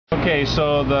Okay,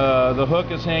 so the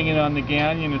hook is hanging on the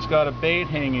gangion. It's got a bait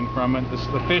hanging from it.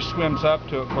 The fish swims up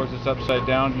to it. Of course, it's upside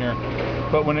down here.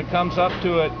 But when it comes up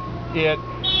to it, it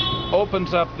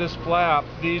opens up this flap.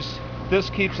 This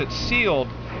keeps it sealed,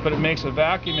 but it makes a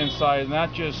vacuum inside, and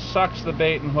that just sucks the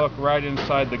bait and hook right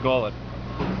inside the gullet.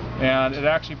 And it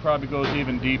actually probably goes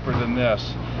even deeper than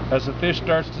this. As the fish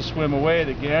starts to swim away,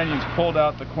 the gangion's pulled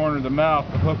out the corner of the mouth.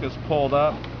 The hook is pulled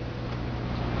up,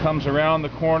 comes around the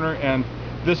corner, and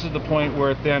this is the point where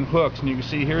it then hooks. And you can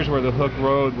see here's where the hook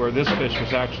rode, where this fish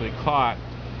was actually caught.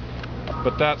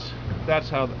 But that's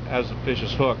how as the fish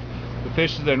is hooked. The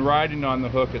fish is then riding on the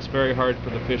hook. It's very hard for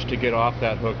the fish to get off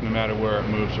that hook no matter where it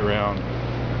moves around.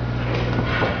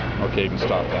 Okay, you can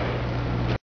stop that.